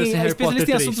 Harry Potter sem Harry Potter 3.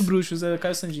 Tem assuntos bruxos, é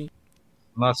Caio Sandin.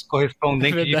 Nosso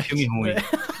correspondente de filme ruim.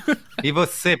 E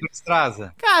você,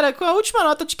 Pixtraza? Cara, com a última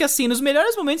nota de que, assim, nos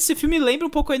melhores momentos esse filme lembra um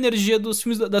pouco a energia dos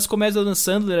filmes das comédias do Adam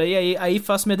Sandler. Aí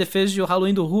faço minha defesa de O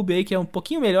Halloween do Ruby aí, que é um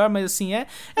pouquinho melhor, mas assim,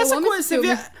 essa coisa, você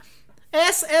vê...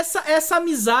 Essa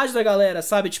amizade da galera,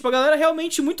 sabe? Tipo, a galera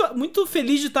realmente muito, muito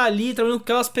feliz de estar ali, trabalhando com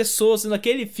aquelas pessoas,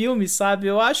 naquele filme, sabe?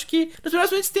 Eu acho que nos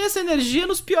melhores momentos tem essa energia,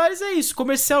 nos piores é isso.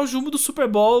 Comercial jumbo do Super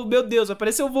Bowl, meu Deus,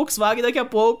 apareceu o Volkswagen, daqui a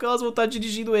pouco elas vão estar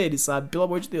dirigindo ele, sabe? Pelo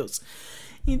amor de Deus.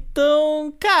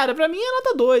 Então, cara, pra mim é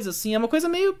nota 2, assim, é uma coisa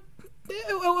meio...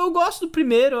 Eu gosto do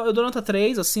primeiro, eu dou nota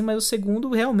 3, assim, mas o segundo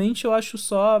realmente eu acho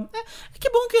só... que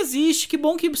bom que existe, que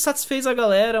bom que satisfez a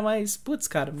galera, mas, putz,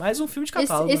 cara, mais um filme de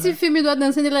catálogo, Esse filme do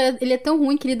Adam Sandler, ele é tão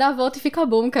ruim que ele dá a volta e fica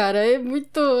bom, cara. É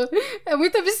muito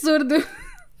absurdo.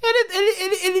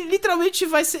 Ele literalmente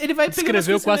vai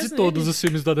escreveu quase todos os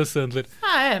filmes do Adam Sandler.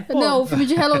 Pô. Não, o filme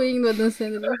de Halloween do Adam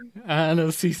Sandler.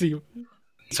 Não, sim.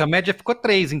 Sua média ficou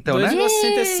 3, então,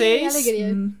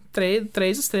 2,66.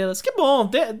 3 estrelas. Que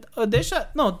bom. Deixa...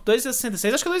 Não,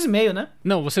 2,66. Acho que é 2,5, né?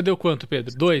 Não, você deu quanto,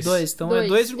 Pedro? 2? 2. Então é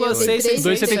 2,6.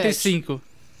 2,75.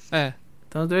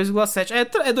 Então 2,7. É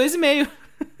 2,5.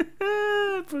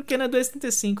 Porque não é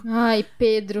 2,75. Ai,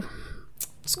 Pedro.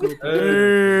 Desculpa.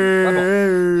 Tá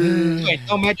bom.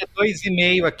 Então, média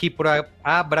 2,5 aqui por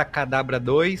Abracadabra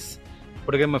 2. O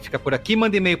programa fica por aqui.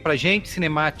 Manda e-mail pra gente,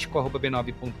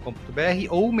 cinemático@b9.com.br,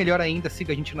 ou melhor ainda,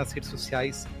 siga a gente nas redes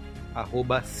sociais,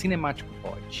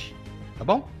 @cinemáticopod. Tá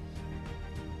bom?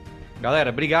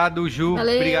 Galera, obrigado, Ju.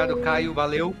 Valeu. Obrigado, Caio.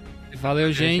 Valeu.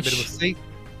 Valeu, gente. Vocês.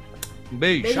 Um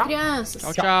beijo. Beijo, crianças.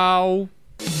 Tchau.